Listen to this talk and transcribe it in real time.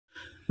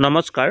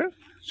নমস্কাৰ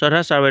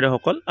শ্ৰদ্ধা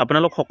ছাৰ-বাইদেউসকল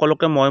আপোনালোক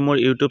সকলোকে মই মোৰ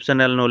ইউটিউব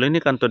চেনেল নলিনী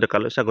কান্ত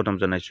ডেকালৈ স্বাগতম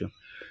জনাইছোঁ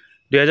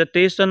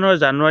 2023 চনৰ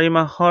জানুৱাৰী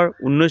মাহৰ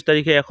 19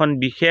 তাৰিখে এখন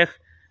বিশেষ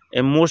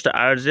মোষ্ট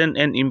আৰ্জেন্ট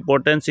এণ্ড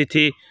ইম্পৰ্টেণ্ট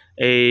চিঠি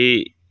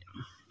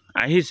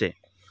আহিছে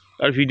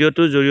আৰু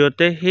ভিডিঅ'টোৰ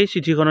জৰিয়তে সেই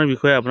চিঠিখনৰ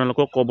বিষয়ে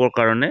আপোনালোকক ক'বৰ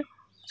কাৰণে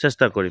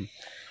চেষ্টা কৰিম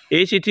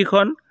এই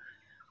চিঠিখন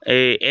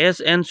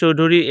SN.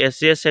 Choudhury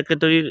SS.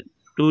 Secretary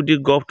to the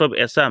Government of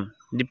Assam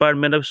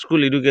Department of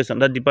School Education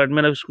the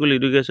Department of School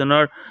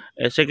Educationৰ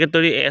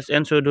Secretary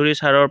S.N. Chaudhary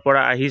ছাৰৰ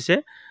পৰা আহিছে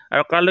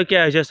আৰু কালৈকে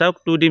আহিছে চাওক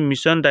to the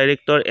Mission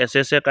Director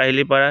S.S.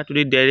 Kahilipara to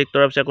the Director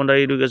of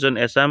Secondary Education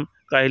Assam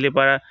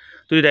Kahilipara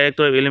to the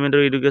Director of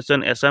Elementary Education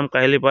Assam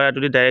Kahilipara to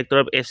the Director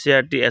of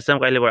SCRT Assam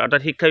Kahilipara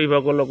অৰ্থাৎ শিক্ষা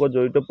বিভাগৰ লগত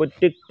জড়িত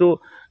প্ৰত্যেকটো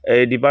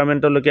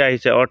ডিপাৰ্টমেণ্টলৈকে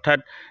আহিছে অৰ্থাৎ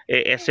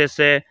S.S.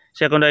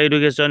 Secondary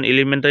Education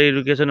Elementary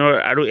Education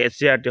আৰু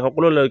SCRT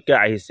সকলোলৈকে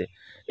আহিছে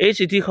এই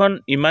চিঠিখন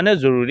ইমানে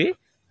জৰুৰী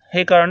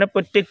সেই কাৰণে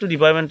প্ৰত্যেকটো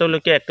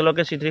ডিপাৰ্টমেণ্টলৈকে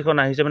একেলগে চিঠিখন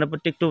আহিছে মানে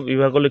প্ৰত্যেকটো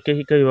বিভাগলৈকে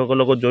শিক্ষা বিভাগৰ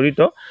লগত জড়িত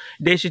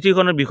এই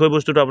চিঠিখনৰ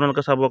বিষয়বস্তুটো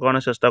আপোনালোকে চাবৰ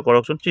কাৰণে চেষ্টা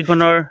কৰকচোন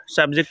চিঠিখনৰ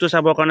সাবজেক্টটো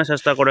চাবৰ কাৰণে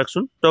চেষ্টা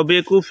কৰকচোন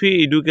টবেকো free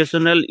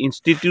educational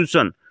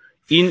institution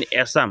in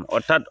Assam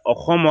অৰ্থাৎ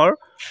অসমৰ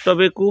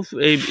টবেকো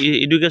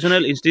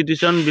এডুকেশ্যনেল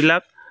ইনষ্টিটিউচন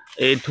বিলাক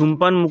এই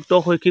ধূমপান মুক্ত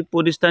শৈক্ষিক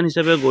প্ৰতিষ্ঠান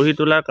হিচাপে গঢ়ি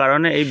তোলাৰ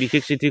কাৰণে এই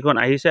বিশেষ চিঠিখন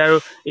আহিছে আৰু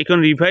এইখন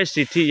ৰিভাইজ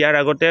চিঠি ইয়াৰ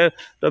আগতে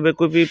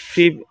টবেকো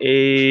ফ্ৰী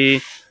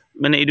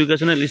মানে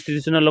এডুকেশ্যনেল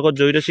ইনষ্টিটিউচনৰ লগত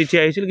জড়িত চিঠি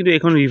আহিছিল কিন্তু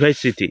এখন ৰিভাইজ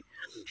চিঠি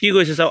কি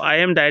কৈছে চাও I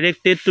am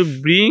directed two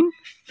bring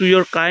two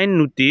your kind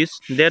notice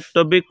that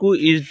tobacco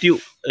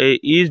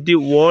is the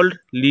world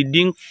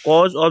leading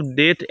cause of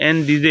death and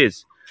disease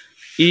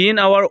in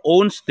our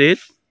own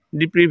state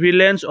the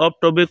prevalence of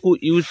tobacco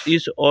use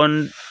is on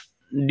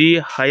the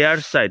higher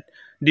side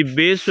the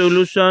best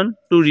solution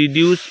to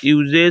reduce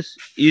usage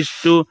is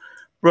to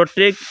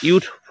protect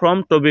youth from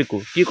tobacco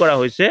কি কৰা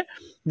হৈছে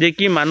যে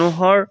কি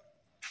মানুহৰ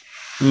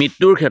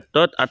মৃত্যুৰ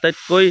ক্ষেত্ৰত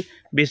আটাইতকৈ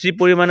বেছি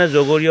পৰিমাণে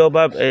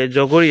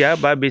জগৰীয়া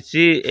বা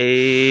বেছি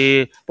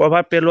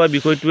প্ৰভাৱ পেলোৱা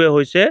বিষয়টোৱে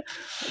হৈছে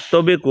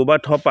টবেকো বা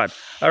থপাত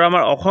আৰু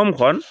আমাৰ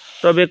অসমখন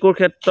টবেকোৰ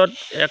ক্ষেত্ৰত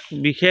এক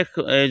বিশেষ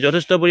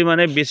যথেষ্ট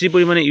পৰিমাণে বেছি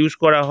পৰিমাণে ইউজ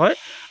কৰা হয়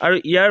আৰু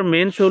ইয়াৰ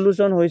মেইন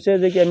সলিউশন হৈছে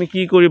যে কি আমি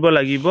কি কৰিব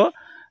লাগিব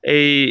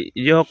এই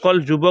যিসকল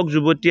যুৱক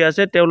যুৱতী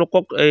আছে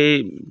তেওঁলোকক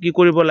কি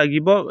কৰিব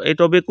লাগিব এই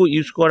টবেকো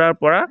ইউজ কৰাৰ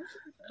পৰা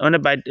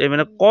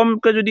মানে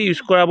কমকে যদি ইউজ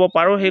কৰাব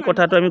পাৰো সেই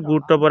কথাটো আমি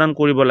গুৰুত্ব প্ৰদান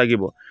কৰিব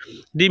লাগিব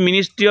দি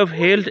ministry of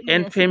health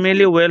and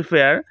family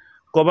welfare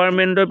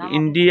government of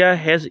India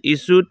has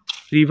issued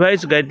revise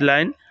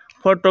guideline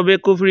for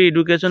টবেকো free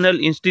educational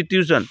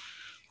institution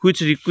which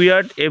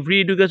required every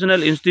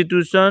educational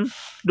institution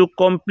to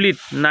complete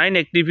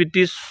 9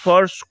 activities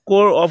for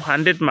score of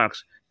 100 marks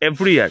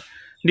every year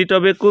the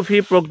tobacco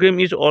free program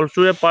is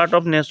also a part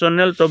of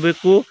national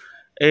tobacco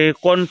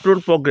control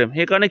programme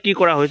হে কাৰণে কি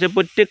কৰা হৈছে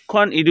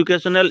প্ৰত্যেকখন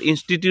educational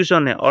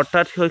ইনষ্টিটিউচনে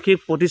অৰ্থাৎ শৈক্ষিক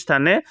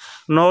প্ৰতিষ্ঠানে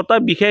 9টা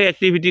বিশেষ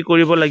এক্টিভিটি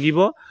কৰিব লাগিব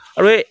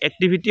আৰু এই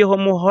এক্টিভিটি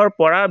সমূহৰ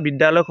পৰা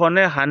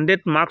বিদ্যালয়খনে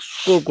 100 মাৰ্কস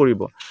স্কোৰ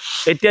কৰিব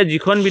এতিয়া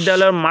যিখন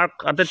বিদ্যালয়ৰ মাৰ্ক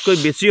আটাইতকৈ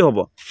বেছি হ'ব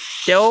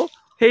তেও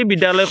সেই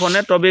বিদ্যালয়খনে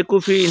টবেকো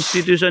ফ্ৰী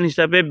ইনষ্টিটিউচন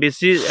হিচাপে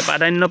বেছি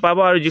প্ৰাধান্য পাব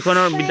আৰু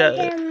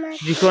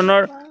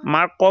যিখনৰ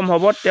মাৰ্ক কম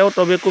হ'ব তেও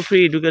টবেকো ফ্ৰী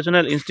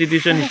এডুকেশ্যনেল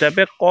ইনষ্টিটিউচন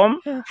হিচাপে কম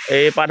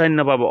প্ৰাধান্য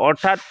পাব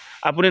অৰ্থাৎ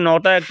আপুনি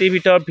 9টা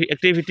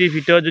এক্টিভিটিৰ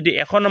ভিতৰত যদি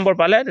 1 নম্বৰ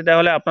পালে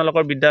তেতিয়াহলে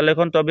আপোনালোকৰ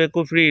বিদ্যালয়খন টবেকো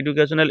ফ্ৰী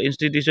এডুকেশ্যনেল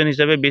ইনষ্টিটিউচন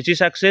হিচাপে বেছি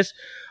সাকসেস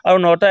আৰু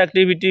 9টা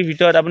এক্টিভিটিৰ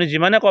ভিতৰত আপুনি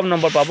যিমানে কম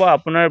নম্বৰ পাব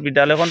আপোনাৰ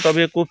বিদ্যালয়খন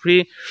টবেকো ফ্ৰী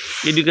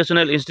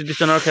এডুকেশ্যনেল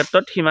ইনষ্টিটিউচনৰ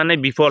ক্ষেত্ৰত হিমানে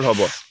বিফল হ'ব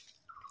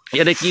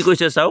ইয়াতে কি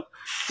কৈছে চাওক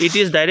it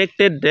is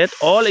directed that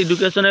all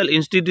educational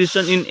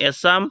institutions in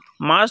Assam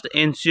must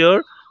ensure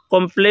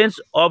compliance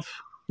of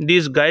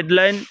this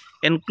guideline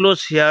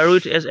enclosed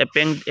herewith as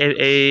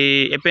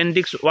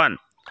appendix 1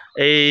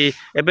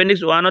 appendix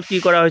 1 ত কি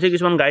কৰা হৈছে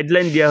কিছুমান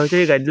গাইডলাইন দিয়া হৈছে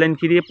এই গাইডলাইন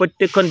খিনি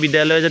প্ৰত্যেকখন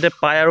বিদ্যালয়ে যাতে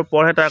পায় আৰু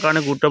পঢ়ে তাৰ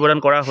কাৰণে গুৰুত্ব প্ৰদান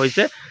কৰা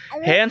হৈছে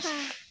hence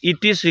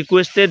it is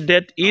requested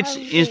that each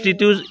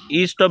institute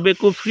is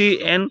tobacco free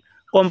and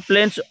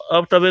complaints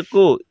of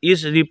tobacco is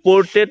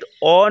reported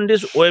on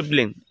this web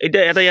link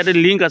এটা ইয়াতে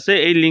লিংক আছে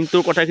এই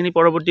লিংকটোৰ কথাখিনি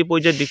পৰৱৰ্তী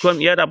পৰ্যায়ত দেখুৱাম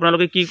ইয়াত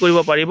আপোনালোকে কি কৰিব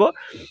পাৰিব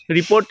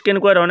ৰিপৰ্ট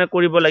কেনেকুৱা ধৰণে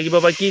কৰিব লাগিব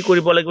বা কি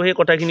কৰিব লাগিব সেই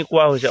কথাখিনি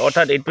কোৱা হৈছে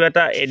অৰ্থাৎ এইটো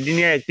এটা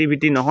এদিনীয়া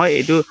এক্টিভিটি নহয়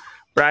এইটো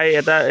প্ৰায়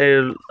এটা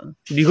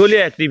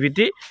দীঘলীয়া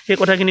এক্টিভিটি সেই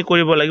কথাখিনি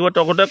কৰিব লাগিব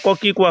তকতে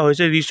কি কোৱা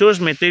হৈছে resource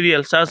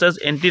material such as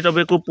anti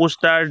টবেকো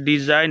poster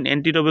design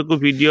anti টবেকো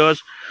videos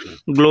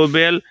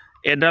global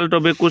adult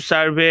টবেকো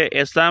survey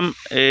Assam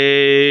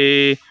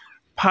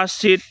first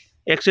seat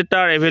etc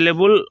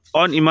available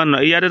on ইমান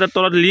ইয়াৰ এটা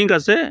তলত লিংক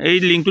আছে এই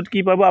লিংকটোত কি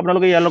পাব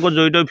আপোনালোকে ইয়াৰ লগত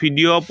জড়িত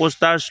ভিডিও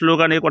পোষ্টাৰ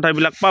স্লোগান এই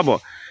কথাবিলাক পাব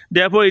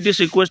therefore it is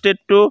requested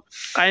to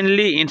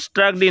kindly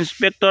instruct the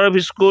inspector of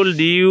school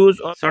the use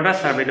of শ্ৰদ্ধা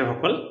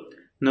ছাৰ-বাইদেউসকল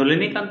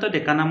নলিনী কান্ত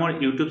ডেকা নামৰ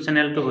ইউটিউব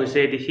চেনেলটো হৈছে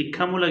এটি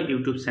শিক্ষামূলক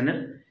ইউটিউব চেনেল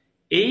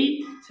এই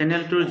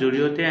চেনেলটোৰ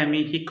জৰিয়তে আমি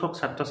শিক্ষক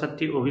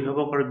ছাত্ৰ-ছাত্ৰী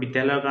অভিভাৱক আৰু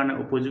বিদ্যালয়ৰ কাৰণে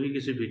উপযোগী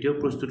কিছু ভিডিঅ'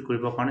 প্ৰস্তুত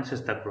কৰিব কাৰণে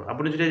চেষ্টা কৰোঁ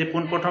আপুনি যদি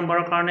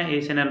প্ৰথমবাৰৰ কাৰণে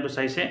এই চেনেলটো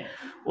চাইছে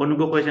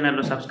অনুগ্ৰহ কৰি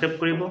চেনেলটো সাবস্ক্ৰাইব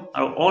কৰিব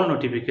আৰু অল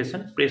নটিফিকেশন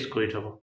প্ৰেছ কৰি থব